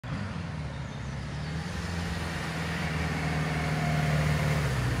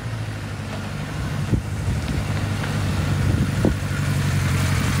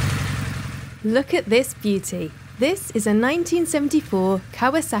Look at this beauty. This is a 1974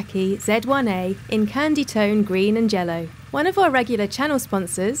 Kawasaki Z1A in candy tone green and yellow. One of our regular channel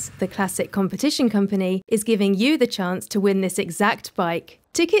sponsors, the Classic Competition Company, is giving you the chance to win this exact bike.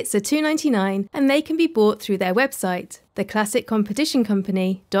 Tickets are $2.99 and they can be bought through their website,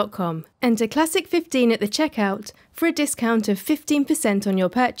 theclassiccompetitioncompany.com. Enter Classic 15 at the checkout for a discount of 15% on your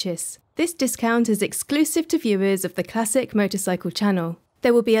purchase. This discount is exclusive to viewers of the Classic Motorcycle channel.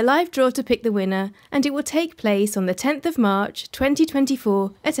 There will be a live draw to pick the winner, and it will take place on the 10th of March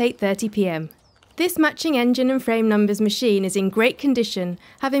 2024 at 8:30 p.m. This matching engine and frame numbers machine is in great condition,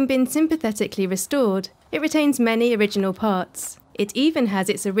 having been sympathetically restored. It retains many original parts. It even has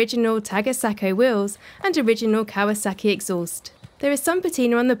its original Kawasaki wheels and original Kawasaki exhaust. There is some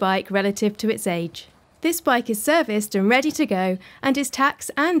patina on the bike relative to its age. This bike is serviced and ready to go and is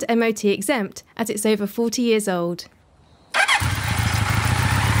tax and MOT exempt as it's over 40 years old.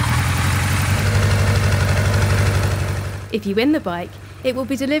 If you win the bike, it will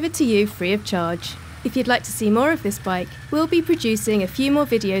be delivered to you free of charge. If you'd like to see more of this bike, we'll be producing a few more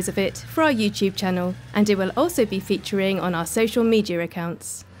videos of it for our YouTube channel, and it will also be featuring on our social media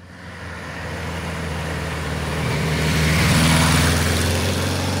accounts.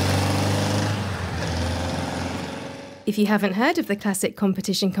 If you haven't heard of the Classic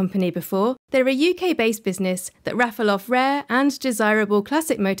Competition Company before, they're a UK-based business that raffle off rare and desirable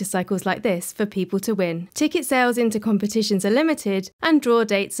classic motorcycles like this for people to win. Ticket sales into competitions are limited and draw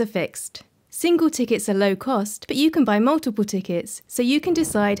dates are fixed. Single tickets are low cost, but you can buy multiple tickets, so you can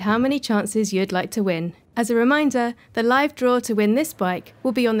decide how many chances you'd like to win. As a reminder, the live draw to win this bike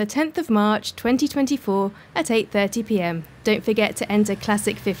will be on the 10th of March 2024 at 8:30 p.m. Don't forget to enter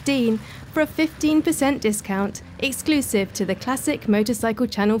Classic 15 for a 15% discount exclusive to the Classic Motorcycle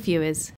channel viewers.